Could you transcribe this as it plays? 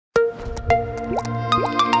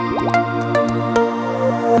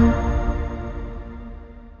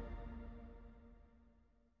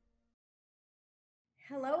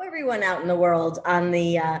everyone out in the world on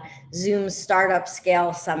the Zoom Startup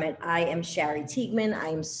Scale Summit. I am Shari Teigman. I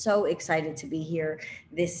am so excited to be here.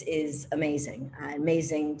 This is amazing.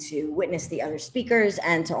 Amazing to witness the other speakers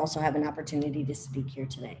and to also have an opportunity to speak here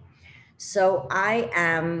today. So I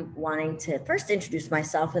am wanting to first introduce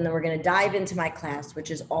myself, and then we're going to dive into my class,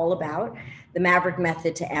 which is all about the Maverick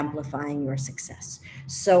method to amplifying your success.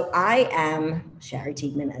 So I am Shari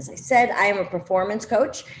Teigman, as I said. I am a performance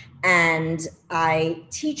coach, and I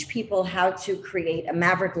teach people how to create a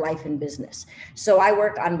Maverick life and business. So I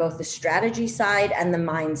work on both the strategy side and the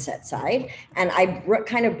mindset side, and I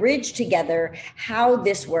kind of bridge together how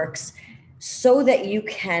this works so that you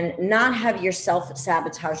can not have yourself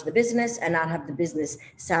sabotage the business and not have the business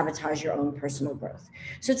sabotage your own personal growth.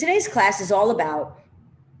 So today's class is all about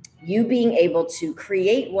you being able to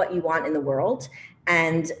create what you want in the world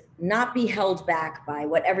and not be held back by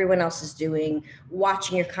what everyone else is doing,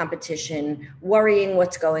 watching your competition, worrying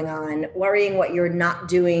what's going on, worrying what you're not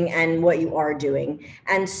doing and what you are doing.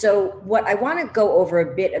 And so what I want to go over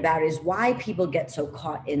a bit about is why people get so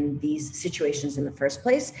caught in these situations in the first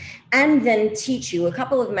place, and then teach you a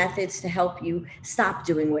couple of methods to help you stop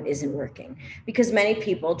doing what isn't working. Because many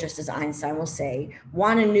people, just as Einstein will say,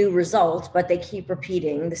 want a new result, but they keep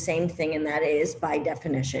repeating the same thing, and that is, by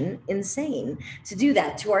definition, insane to do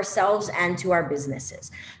that to ourselves and to our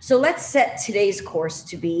businesses. So let's set today's course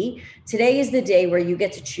to be, today is the day where you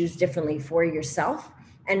get to choose differently for yourself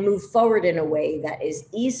and move forward in a way that is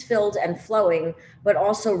ease-filled and flowing, but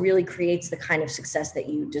also really creates the kind of success that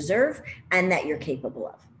you deserve and that you're capable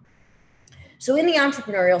of. So in the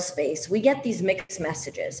entrepreneurial space, we get these mixed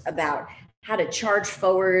messages about how to charge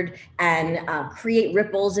forward and create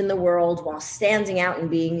ripples in the world while standing out and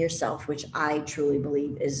being yourself, which I truly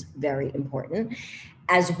believe is very important,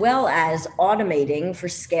 as well as automating for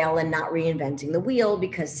scale and not reinventing the wheel,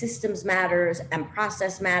 because systems matters and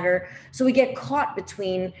process matter. So we get caught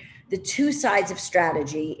between the two sides of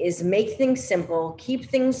strategy: is make things simple, keep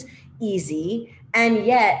things easy, and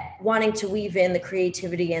yet wanting to weave in the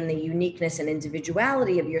creativity and the uniqueness and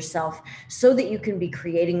individuality of yourself so that you can be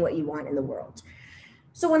creating what you want in the world.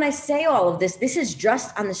 So when I say all of this, this is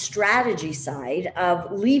just on the strategy side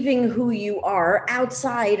of leaving who you are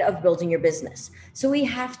outside of building your business. So we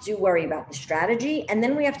have to worry about the strategy, and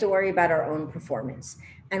then we have to worry about our own performance.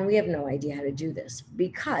 And we have no idea how to do this,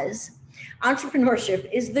 because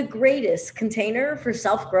entrepreneurship is the greatest container for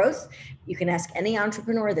self-growth. You can ask any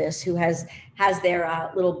entrepreneur this who has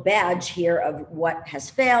their little badge here of what has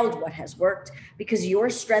failed, what has worked, because your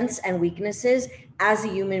strengths and weaknesses as a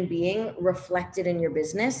human being reflected in your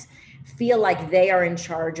business feel like they are in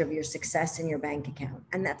charge of your success in your bank account.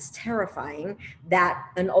 And that's terrifying, that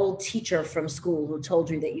an old teacher from school who told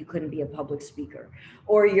you that you couldn't be a public speaker,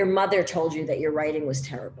 or your mother told you that your writing was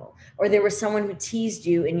terrible, or there was someone who teased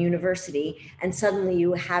you in university, and suddenly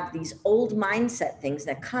you have these old mindset things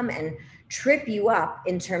that come and trip you up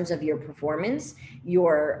in terms of your performance,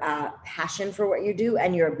 your passion for what you do,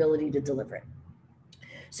 and your ability to deliver it.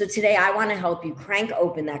 So today I want to help you crank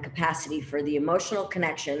open that capacity for the emotional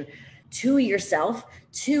connection to yourself,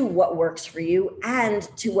 to what works for you, and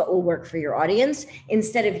to what will work for your audience,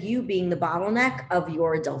 instead of you being the bottleneck of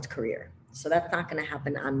your adult career. So that's not going to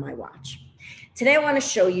happen on my watch. Today, I want to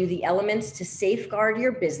show you the elements to safeguard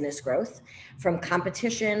your business growth from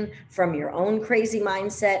competition, from your own crazy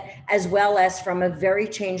mindset, as well as from a very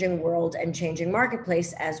changing world and changing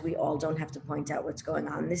marketplace, as we all don't have to point out what's going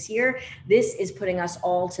on this year. This is putting us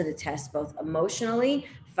all to the test, both emotionally,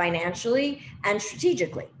 financially, and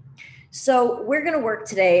strategically. So we're going to work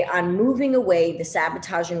today on moving away the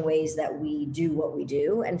sabotaging ways that we do what we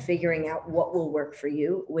do and figuring out what will work for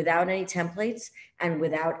you without any templates and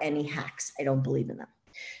without any hacks. I don't believe in them.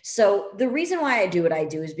 So the reason why I do what I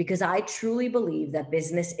do is because I truly believe that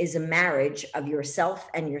business is a marriage of yourself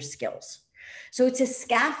and your skills. So it's a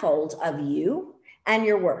scaffold of you and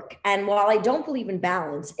your work. And while I don't believe in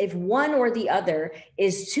balance, if one or the other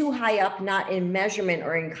is too high up, not in measurement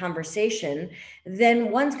or in conversation,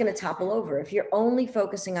 then one's going to topple over. If you're only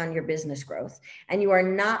focusing on your business growth and you are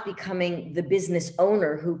not becoming the business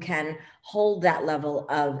owner who can hold that level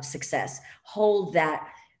of success, hold that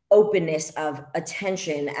openness of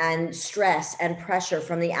attention and stress and pressure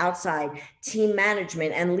from the outside, team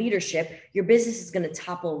management and leadership, your business is going to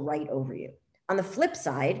topple right over you. On the flip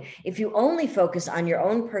side, if you only focus on your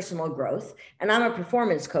own personal growth, and I'm a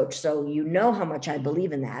performance coach, so you know how much I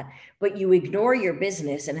believe in that, but you ignore your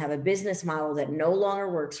business and have a business model that no longer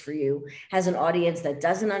works for you, has an audience that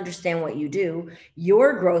doesn't understand what you do,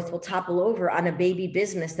 your growth will topple over on a baby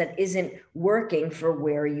business that isn't working for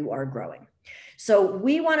where you are growing. So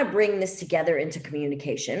we want to bring this together into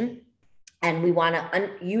communication. And we want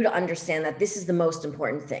you to understand that this is the most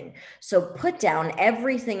important thing. So put down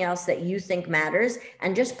everything else that you think matters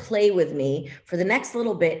and just play with me for the next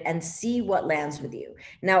little bit and see what lands with you.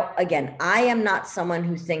 Now, again, I am not someone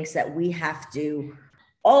who thinks that we have to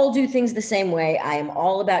all do things the same way. I am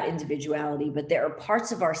all about individuality, but there are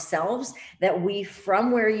parts of ourselves that we,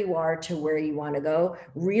 from where you are to where you want to go,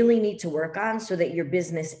 really need to work on so that your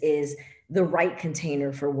business is the right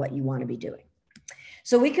container for what you want to be doing.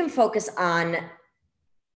 So we can focus on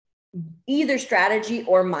either strategy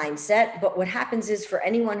or mindset, but what happens is for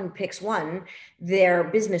anyone who picks one, their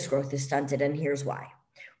business growth is stunted, and here's why.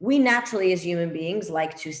 We naturally, as human beings,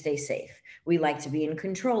 like to stay safe. We like to be in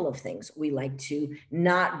control of things. We like to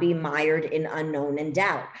not be mired in unknown and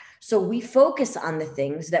doubt. So we focus on the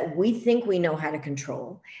things that we think we know how to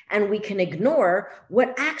control, and we can ignore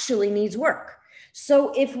what actually needs work.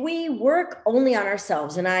 So if we work only on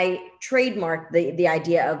ourselves, and I trademark the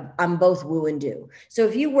idea of I'm both woo and do. So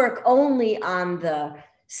if you work only on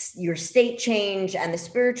your state change and the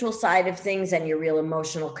spiritual side of things and your real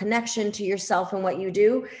emotional connection to yourself and what you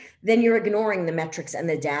do, then you're ignoring the metrics and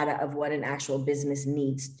the data of what an actual business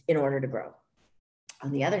needs in order to grow.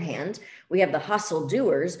 On the other hand, we have the hustle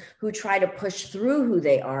doers who try to push through who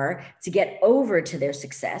they are to get over to their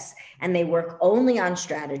success, and they work only on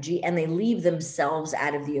strategy and they leave themselves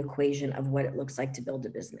out of the equation of what it looks like to build a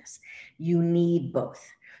business. You need both.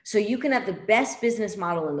 So you can have the best business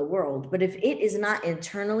model in the world, but if it is not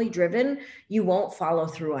internally driven, you won't follow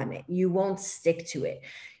through on it. You won't stick to it.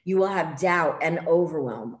 You will have doubt and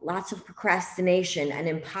overwhelm, lots of procrastination and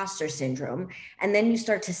imposter syndrome. And then you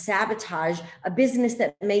start to sabotage a business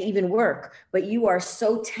that may even work, but you are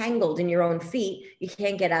so tangled in your own feet, you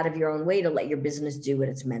can't get out of your own way to let your business do what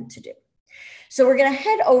it's meant to do. So we're going to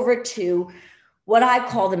head over to what I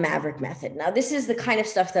call the maverick method. Now, this is the kind of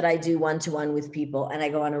stuff that I do one-to-one with people, and I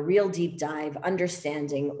go on a real deep dive,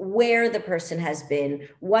 understanding where the person has been,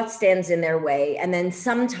 what stands in their way. And then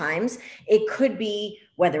sometimes it could be,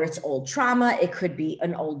 whether it's old trauma, it could be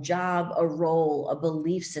an old job, a role, a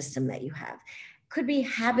belief system that you have. Could be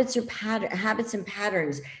habits and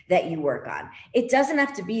patterns that you work on. It doesn't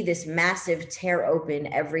have to be this massive tear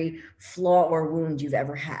open every flaw or wound you've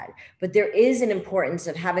ever had, but there is an importance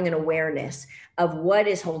of having an awareness of what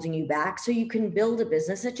is holding you back so you can build a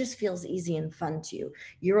business that just feels easy and fun to you.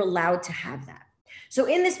 You're allowed to have that. So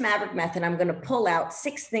in this maverick method, I'm going to pull out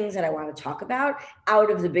 6 things that I want to talk about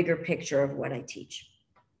out of the bigger picture of what I teach.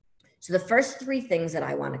 So the first 3 things that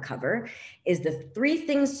I want to cover is the 3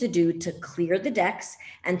 things to do to clear the decks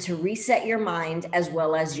and to reset your mind, as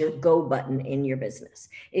well as your go button in your business.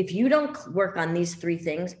 If you don't work on these 3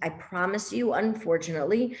 things, I promise you,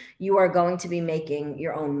 unfortunately, you are going to be making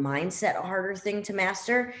your own mindset a harder thing to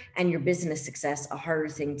master and your business success a harder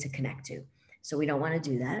thing to connect to. So we don't want to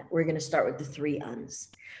do that. We're going to start with the 3 uns.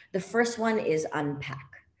 The first one is unpack.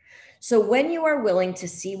 So when you are willing to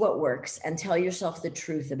see what works and tell yourself the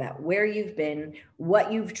truth about where you've been,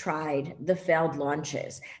 what you've tried, the failed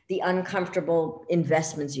launches, the uncomfortable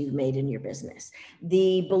investments you've made in your business,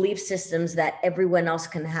 the belief systems that everyone else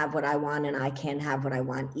can have what I want and I can't have what I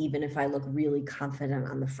want, even if I look really confident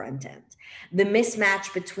on the front end, the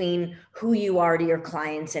mismatch between who you are to your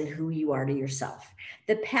clients and who you are to yourself,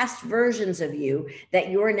 the past versions of you that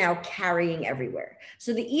you're now carrying everywhere.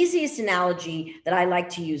 So the easiest analogy that I like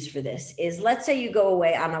to use for this is, let's say you go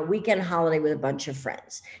away on a weekend holiday with a bunch of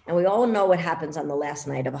friends. And we all know what happens on the last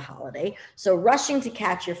night of a holiday. So rushing to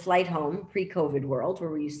catch your flight home, pre-COVID world, where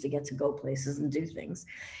we used to get to go places and do things.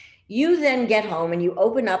 You then get home and you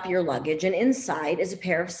open up your luggage, and inside is a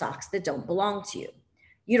pair of socks that don't belong to you.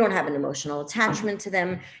 You don't have an emotional attachment to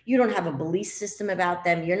them. You don't have a belief system about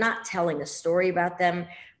them. You're not telling a story about them,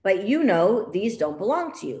 but you know these don't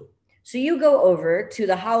belong to you. So you go over to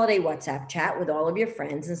the holiday WhatsApp chat with all of your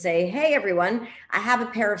friends and say, hey, everyone, I have a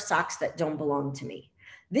pair of socks that don't belong to me.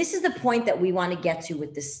 This is the point that we want to get to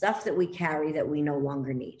with the stuff that we carry that we no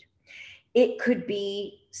longer need. It could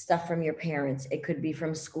be stuff from your parents. It could be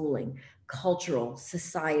from schooling, cultural,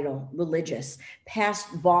 societal, religious,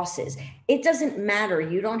 past bosses. It doesn't matter.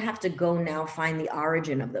 You don't have to go now find the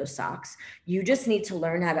origin of those socks. You just need to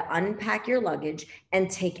learn how to unpack your luggage and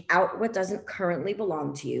take out what doesn't currently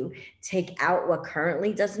belong to you, take out what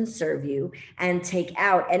currently doesn't serve you, and take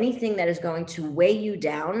out anything that is going to weigh you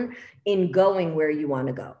down in going where you want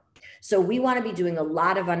to go. So we want to be doing a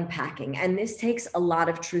lot of unpacking, and this takes a lot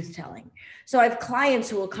of truth telling. So I have clients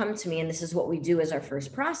who will come to me, and this is what we do as our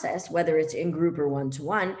first process, whether it's in group or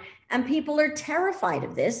one-to-one, and people are terrified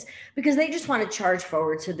of this because they just want to charge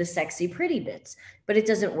forward to the sexy, pretty bits, but it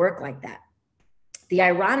doesn't work like that. The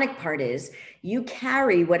ironic part is you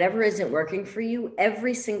carry whatever isn't working for you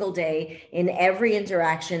every single day in every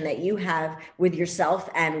interaction that you have with yourself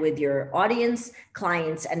and with your audience,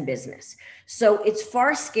 clients, and business. So it's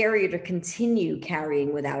far scarier to continue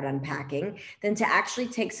carrying without unpacking than to actually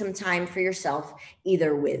take some time for yourself,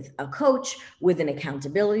 either with a coach, with an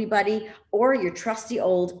accountability buddy, or your trusty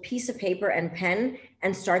old piece of paper and pen,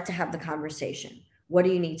 and start to have the conversation. What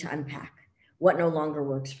do you need to unpack? What no longer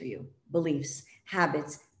works for you? Beliefs,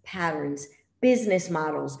 habits, patterns, business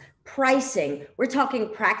models, pricing. We're talking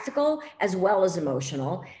practical as well as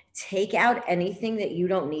emotional. Take out anything that you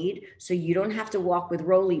don't need so you don't have to walk with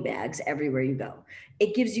rolly bags everywhere you go.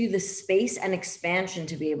 It gives you the space and expansion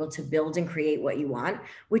to be able to build and create what you want,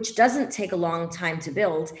 which doesn't take a long time to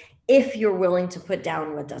build if you're willing to put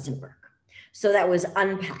down what doesn't work. So that was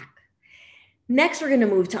unpack. Next, we're going to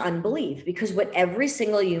move to unbelief, because what every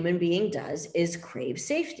single human being does is crave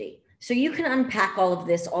safety. So you can unpack all of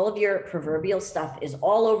this. All of your proverbial stuff is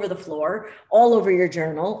all over the floor, all over your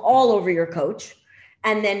journal, all over your coach.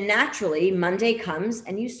 And then naturally, Monday comes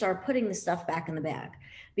and you start putting the stuff back in the bag.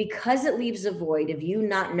 Because it leaves a void of you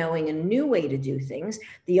not knowing a new way to do things,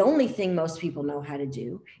 the only thing most people know how to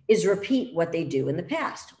do is repeat what they do in the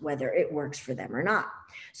past, whether it works for them or not.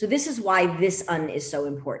 So this is why this is so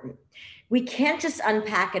important. We can't just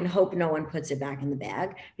unpack and hope no one puts it back in the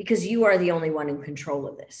bag, because you are the only one in control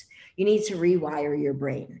of this. You need to rewire your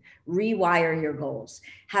brain, rewire your goals,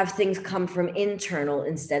 have things come from internal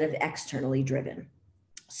instead of externally driven.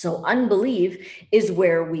 So unbelief is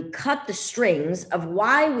where we cut the strings of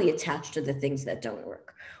why we attach to the things that don't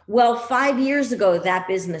work. Well, 5 years ago, that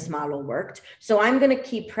business model worked. So I'm going to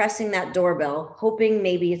keep pressing that doorbell, hoping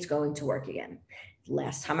maybe it's going to work again.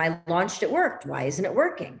 Last time I launched, it worked. Why isn't it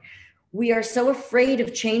working? We are so afraid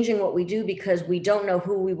of changing what we do because we don't know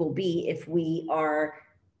who we will be if we are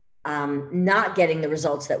not getting the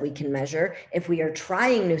results that we can measure, if we are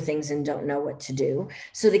trying new things and don't know what to do.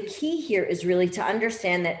 So the key here is really to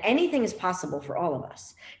understand that anything is possible for all of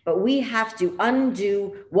us, but we have to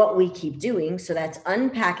undo what we keep doing. So that's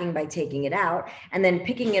unpacking by taking it out and then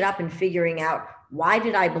picking it up and figuring out, why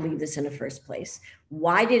did I believe this in the first place?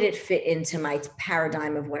 Why did it fit into my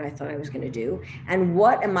paradigm of what I thought I was going to do? And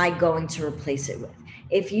what am I going to replace it with?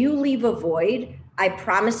 If you leave a void, I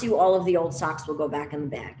promise you all of the old socks will go back in the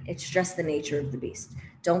bag. It's just the nature of the beast.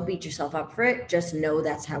 Don't beat yourself up for it. Just know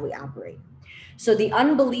that's how we operate. So the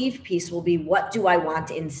unbelief piece will be, what do I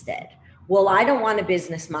want instead? Well, I don't want a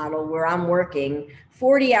business model where I'm working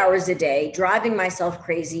 40 hours a day, driving myself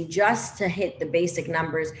crazy just to hit the basic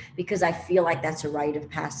numbers because I feel like that's a rite of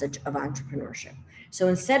passage of entrepreneurship. So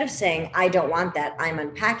instead of saying, I don't want that, I'm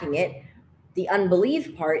unpacking it. The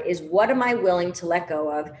unbelief part is, what am I willing to let go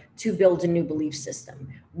of to build a new belief system?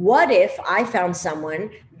 What if I found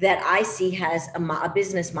someone that I see has a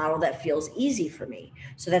business model that feels easy for me?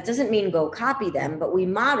 So that doesn't mean go copy them, but we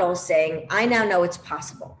model saying, I now know it's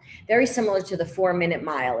possible. Very similar to the 4-minute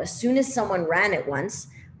mile. As soon as someone ran it once,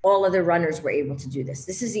 all other runners were able to do this.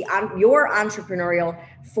 This is your entrepreneurial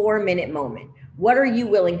 4-minute moment. What are you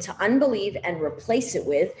willing to unbelieve and replace it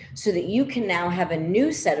with so that you can now have a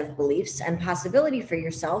new set of beliefs and possibility for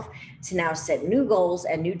yourself to now set new goals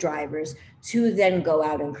and new drivers to then go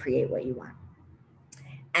out and create what you want?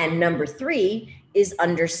 And number 3 is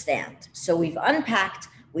understand. So we've unpacked,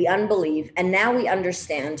 we unbelieve, and now we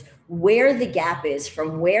understand where the gap is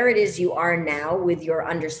from where it is you are now with your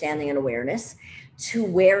understanding and awareness to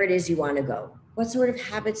where it is you want to go. What sort of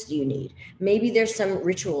habits do you need? Maybe there's some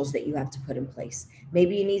rituals that you have to put in place.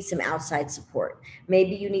 Maybe you need some outside support.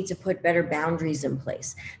 Maybe you need to put better boundaries in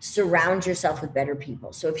place. Surround yourself with better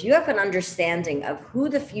people. So if you have an understanding of who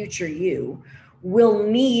the future you will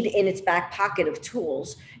need in its back pocket of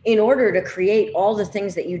tools in order to create all the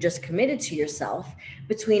things that you just committed to yourself,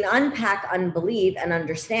 between unpack, unbelieve, and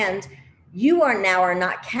understand, you are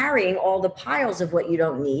not carrying all the piles of what you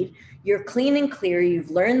don't need. You're clean and clear. You've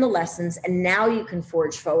learned the lessons, and now you can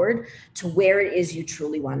forge forward to where it is you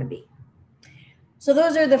truly want to be. So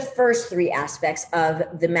those are the first 3 aspects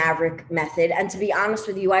of the Maverick method. And to be honest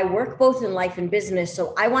with you, I work both in life and business.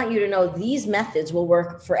 So I want you to know these methods will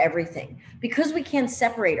work for everything. Because we can't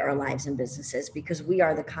separate our lives and businesses because we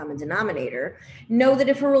are the common denominator, know that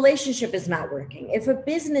if a relationship is not working, if a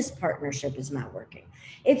business partnership is not working,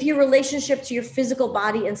 if your relationship to your physical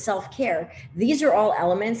body and self-care, these are all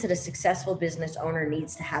elements that a successful business owner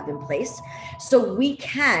needs to have in place. So we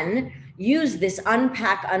can use this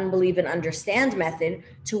unpack, unbelieve, and understand method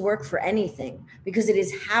to work for anything, because it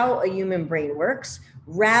is how a human brain works,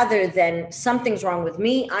 rather than something's wrong with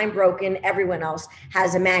me, I'm broken, everyone else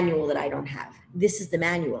has a manual that I don't have. This is the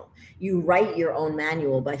manual. You write your own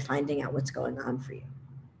manual by finding out what's going on for you.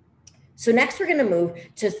 So next we're going to move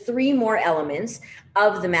to 3 more elements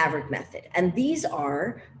of the Maverick method. And these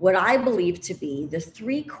are what I believe to be the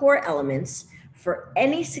 3 core elements for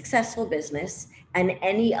any successful business and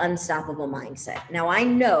any unstoppable mindset. Now, I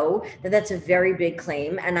know that that's a very big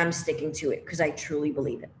claim, and I'm sticking to it because I truly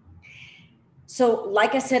believe it. So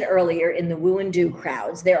like I said earlier, in the woo and do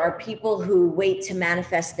crowds, there are people who wait to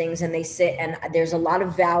manifest things and they sit, and there's a lot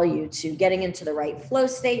of value to getting into the right flow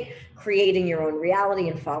state, creating your own reality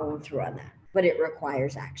and following through on that. But it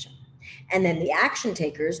requires action. And then the action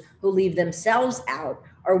takers who leave themselves out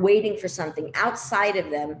are waiting for something outside of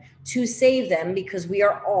them to save them, because we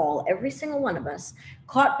are all, every single one of us,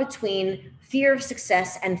 caught between fear of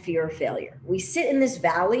success and fear of failure. We sit in this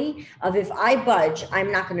valley of, if I budge,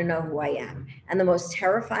 I'm not going to know who I am. And the most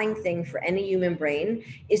terrifying thing for any human brain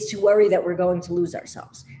is to worry that we're going to lose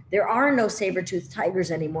ourselves. There are no saber-toothed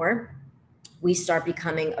tigers anymore. We start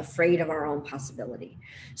becoming afraid of our own possibility.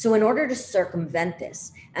 So in order to circumvent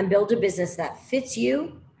this and build a business that fits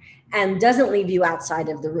you and doesn't leave you outside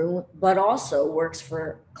of the room, but also works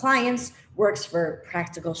for clients, works for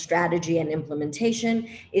practical strategy and implementation,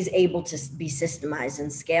 is able to be systemized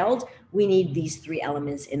and scaled, we need these 3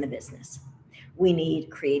 elements in the business. We need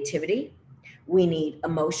creativity, we need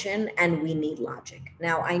emotion, and we need logic.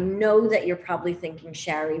 Now, I know that you're probably thinking,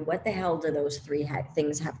 Shari, what the hell do those 3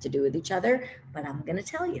 things have to do with each other? But I'm going to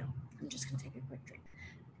tell you. I'm just going to take a quick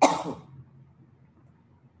drink.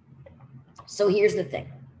 So here's the thing.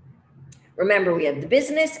 Remember, we have the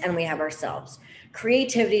business and we have ourselves.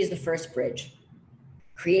 Creativity is the first bridge.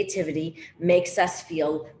 Creativity makes us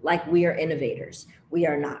feel like we are innovators. We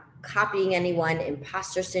are not copying anyone.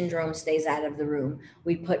 Imposter syndrome stays out of the room.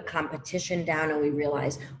 We put competition down and we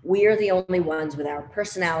realize we are the only ones with our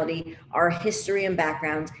personality, our history and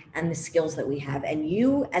background, and the skills that we have. And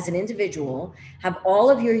you as an individual have all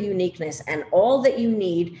of your uniqueness and all that you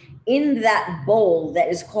need in that bowl that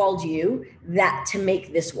is called you, that to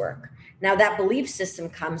make this work. Now, that belief system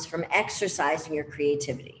comes from exercising your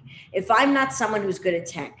creativity. If I'm not someone who's good at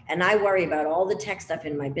tech and I worry about all the tech stuff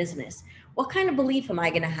in my business, what kind of belief am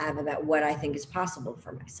I going to have about what I think is possible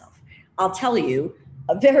for myself? I'll tell you,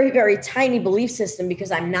 a very, very tiny belief system,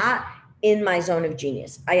 because I'm not in my zone of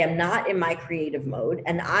genius. I am not in my creative mode,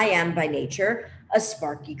 and I am by nature a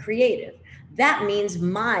sparky creative. That means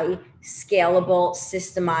my scalable,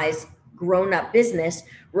 systemized, grown-up business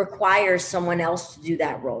requires someone else to do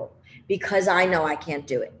that role, because I know I can't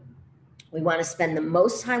do it. We want to spend the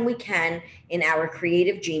most time we can in our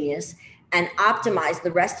creative genius and optimize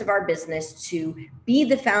the rest of our business to be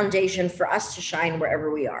the foundation for us to shine wherever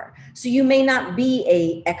we are. So you may not be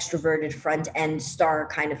a extroverted front end star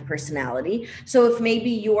kind of personality. So if maybe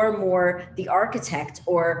you're more the architect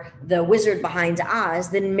or the wizard behind Oz,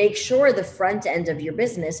 then make sure the front end of your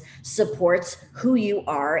business supports who you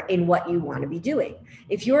are in what you want to be doing.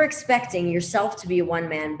 If you're expecting yourself to be a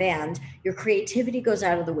one-man band, your creativity goes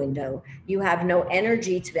out of the window. You have no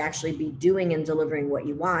energy to actually be doing and delivering what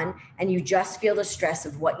you want, and you just feel the stress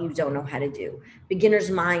of what you don't know how to do.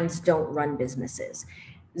 Beginners' minds don't run businesses.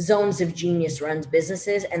 Zones of genius runs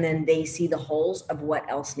businesses, and then they see the holes of what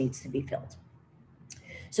else needs to be filled.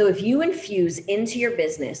 So if you infuse into your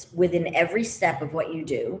business within every step of what you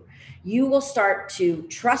do, you will start to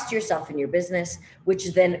trust yourself in your business, which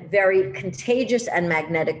is then very contagious and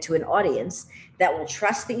magnetic to an audience that will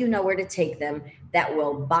trust that you know where to take them, that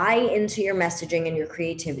will buy into your messaging and your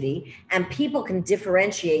creativity, and people can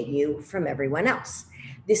differentiate you from everyone else.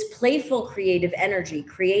 This playful creative energy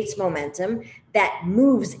creates momentum that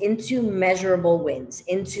moves into measurable wins,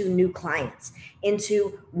 into new clients,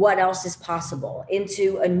 into what else is possible,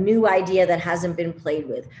 into a new idea that hasn't been played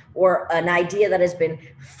with, or an idea that has been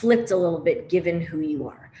flipped a little bit given who you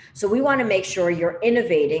are. So we want to make sure you're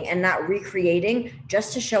innovating and not recreating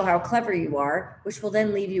just to show how clever you are, which will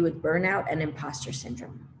then leave you with burnout and imposter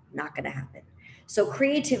syndrome. Not going to happen. So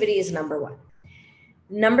creativity is number 1.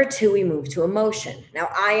 Number 2, we move to emotion. Now,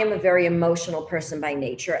 I am a very emotional person by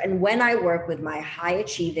nature. And when I work with my high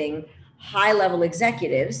achieving, high level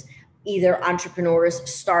executives, either entrepreneurs,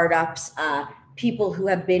 startups, people who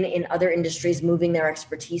have been in other industries, moving their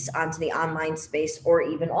expertise onto the online space or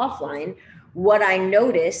even offline, what I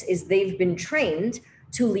notice is they've been trained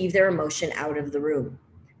to leave their emotion out of the room,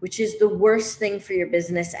 which is the worst thing for your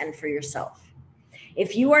business and for yourself.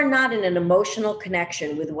 If you are not in an emotional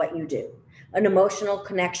connection with what you do, an emotional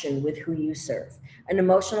connection with who you serve, an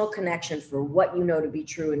emotional connection for what you know to be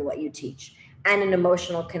true and what you teach, and an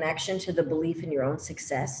emotional connection to the belief in your own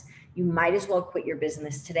success, you might as well quit your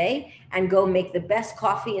business today and go make the best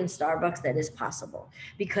coffee in Starbucks that is possible,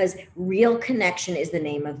 because real connection is the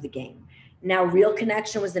name of the game. Now, real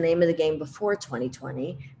connection was the name of the game before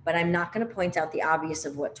 2020, but I'm not going to point out the obvious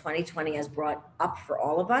of what 2020 has brought up for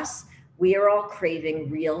all of us. We are all craving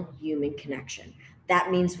real human connection. That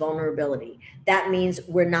means vulnerability. That means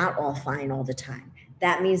we're not all fine all the time.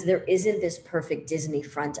 That means there isn't this perfect Disney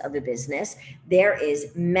front of a business. There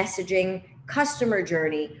is messaging, customer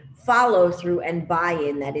journey, follow through, and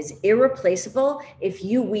buy-in that is irreplaceable if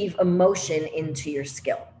you weave emotion into your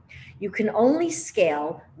skill. You can only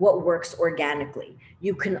scale what works organically.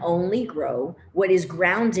 You can only grow what is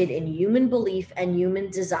grounded in human belief and human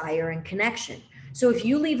desire and connection. So if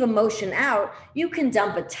you leave emotion out, you can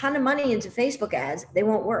dump a ton of money into Facebook ads. They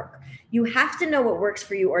won't work. You have to know what works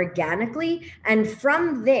for you organically. And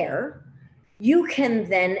from there, you can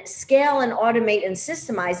then scale and automate and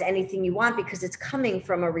systemize anything you want because it's coming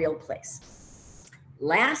from a real place.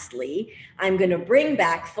 Lastly, I'm going to bring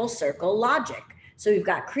back full circle logic. So we've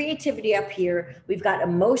got creativity up here. We've got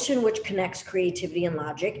emotion, which connects creativity and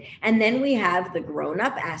logic. And then we have the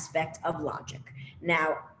grown-up aspect of logic.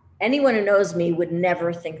 Now, anyone who knows me would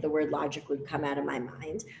never think the word logic would come out of my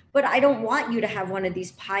mind, but I don't want you to have one of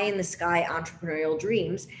these pie in the sky entrepreneurial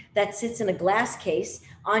dreams that sits in a glass case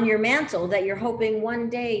on your mantle that you're hoping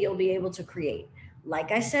one day you'll be able to create.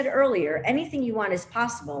 Like I said earlier, anything you want is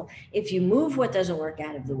possible if you move what doesn't work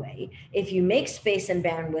out of the way, if you make space and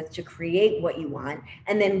bandwidth to create what you want,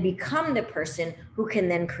 and then become the person who can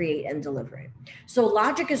then create and deliver it. So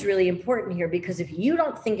logic is really important here, because if you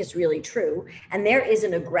don't think it's really true and there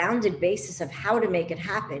isn't a grounded basis of how to make it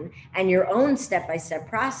happen and your own step-by-step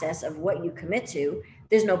process of what you commit to,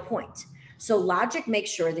 there's no point. So logic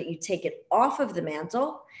makes sure that you take it off of the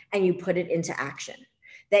mantle and you put it into action,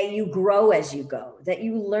 that you grow as you go, that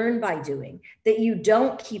you learn by doing, that you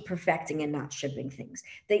don't keep perfecting and not shipping things,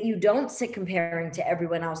 that you don't sit comparing to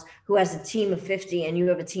everyone else who has a team of 50 and you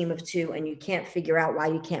have a team of 2 and you can't figure out why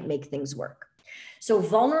you can't make things work. So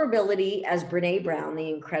vulnerability, as Brene Brown, the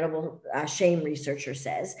incredible shame researcher,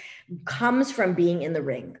 says, comes from being in the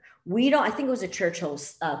ring. I think it was a Churchill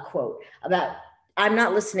quote about, I'm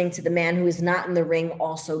not listening to the man who is not in the ring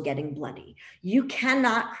also getting bloody. You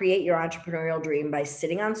cannot create your entrepreneurial dream by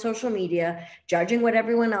sitting on social media, judging what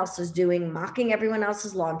everyone else is doing, mocking everyone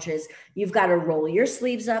else's launches. You've got to roll your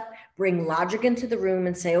sleeves up, bring logic into the room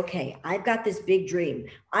and say, okay, I've got this big dream.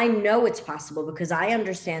 I know it's possible because I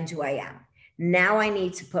understand who I am. Now I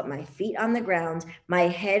need to put my feet on the ground, my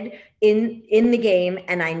head in the game,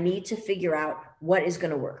 and I need to figure out what is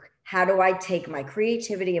going to work. How do I take my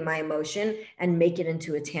creativity and my emotion and make it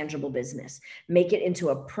into a tangible business, make it into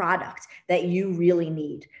a product that you really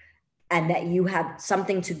need and that you have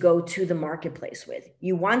something to go to the marketplace with?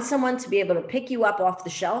 You want someone to be able to pick you up off the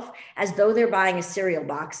shelf as though they're buying a cereal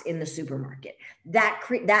box in the supermarket.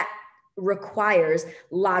 That requires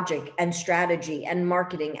logic and strategy and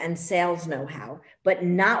marketing and sales know-how, but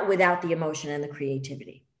not without the emotion and the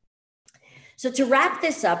creativity. So to wrap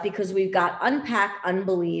this up, because we've got unpack,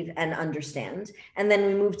 unbelieve, and understand, and then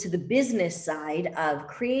we move to the business side of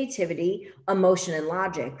creativity, emotion, and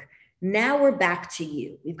logic. Now we're back to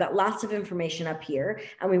you. We've got lots of information up here,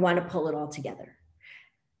 and we want to pull it all together.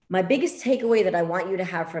 My biggest takeaway that I want you to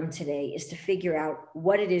have from today is to figure out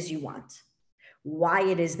what it is you want, why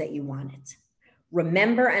it is that you want it.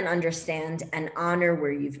 Remember and understand and honor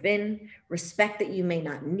where you've been, respect that you may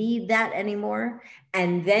not need that anymore,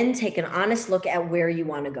 and then take an honest look at where you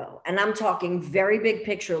want to go. And I'm talking very big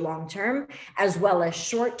picture long-term, as well as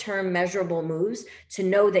short-term measurable moves to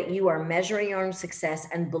know that you are measuring your own success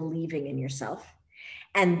and believing in yourself.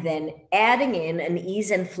 And then adding in an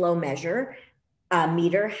ease and flow measure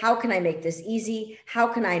meter. How can I make this easy? How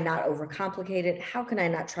can I not overcomplicate it? How can I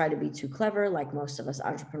not try to be too clever like most of us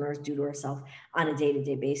entrepreneurs do to ourselves on a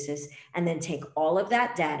day-to-day basis? And then take all of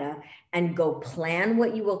that data and go plan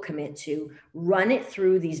what you will commit to, run it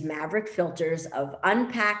through these maverick filters of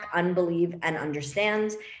unpack, unbelieve, and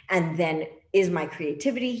understand. And then, is my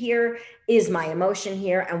creativity here? Is my emotion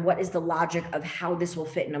here? And what is the logic of how this will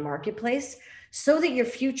fit in a marketplace, so that your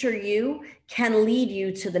future you can lead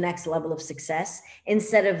you to the next level of success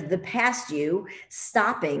instead of the past you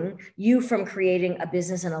stopping you from creating a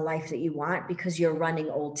business and a life that you want because you're running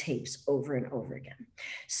old tapes over and over again.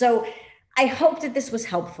 So I hope that this was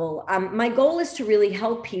helpful. My goal is to really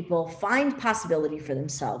help people find possibility for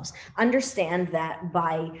themselves, understand that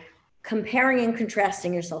by Comparing and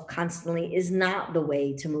contrasting yourself constantly is not the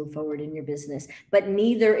way to move forward in your business, but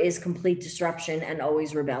neither is complete disruption and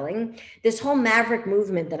always rebelling. This whole maverick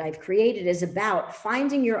movement that I've created is about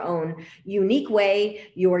finding your own unique way,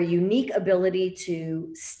 your unique ability to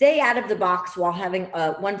stay out of the box while having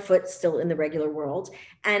one foot still in the regular world,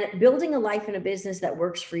 and building a life and a business that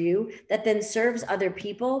works for you, that then serves other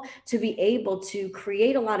people to be able to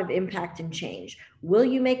create a lot of impact and change. Will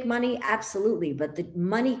you make money? Absolutely. But the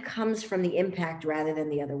money comes from the impact rather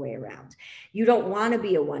than the other way around. You don't want to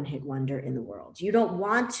be a one-hit wonder in the world. You don't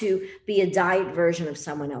want to be a diet version of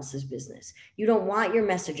someone else's business. You don't want your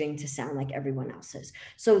messaging to sound like everyone else's.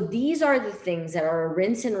 So these are the things that are a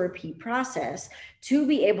rinse and repeat process to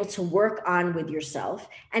be able to work on with yourself.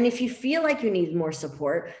 And if you feel like you need more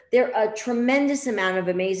support, there are a tremendous amount of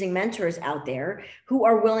amazing mentors out there who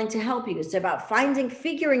are willing to help you. It's about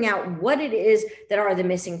figuring out what it is that are the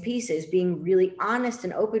missing pieces, being really honest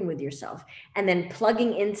and open with yourself, and then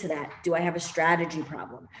plugging into that. Do I have a strategy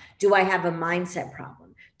problem? Do I have a mindset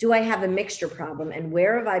problem? Do I have a mixture problem? And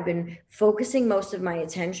where have I been focusing most of my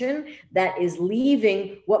attention that is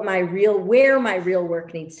leaving where my real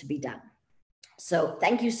work needs to be done? So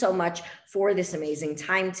thank you so much for this amazing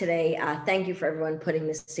time today. Thank you for everyone putting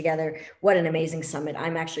this together. What an amazing summit.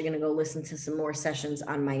 I'm actually going to go listen to some more sessions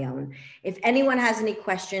on my own. If anyone has any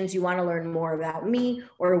questions, you want to learn more about me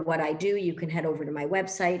or what I do, you can head over to my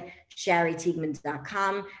website,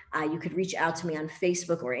 SherryTiegman.com. You could reach out to me on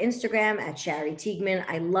Facebook or Instagram at Sherry Tiegman.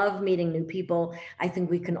 I love meeting new people. I think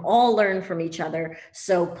we can all learn from each other.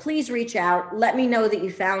 So please reach out. Let me know that you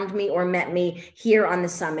found me or met me here on the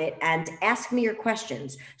summit, and ask me your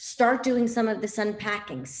questions. Start doing some of this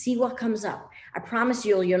unpacking. See what comes up. I promise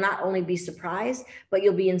you'll not only be surprised, but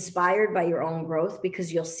you'll be inspired by your own growth,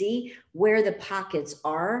 because you'll see where the pockets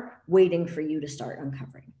are waiting for you to start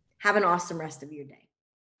uncovering. Have an awesome rest of your day.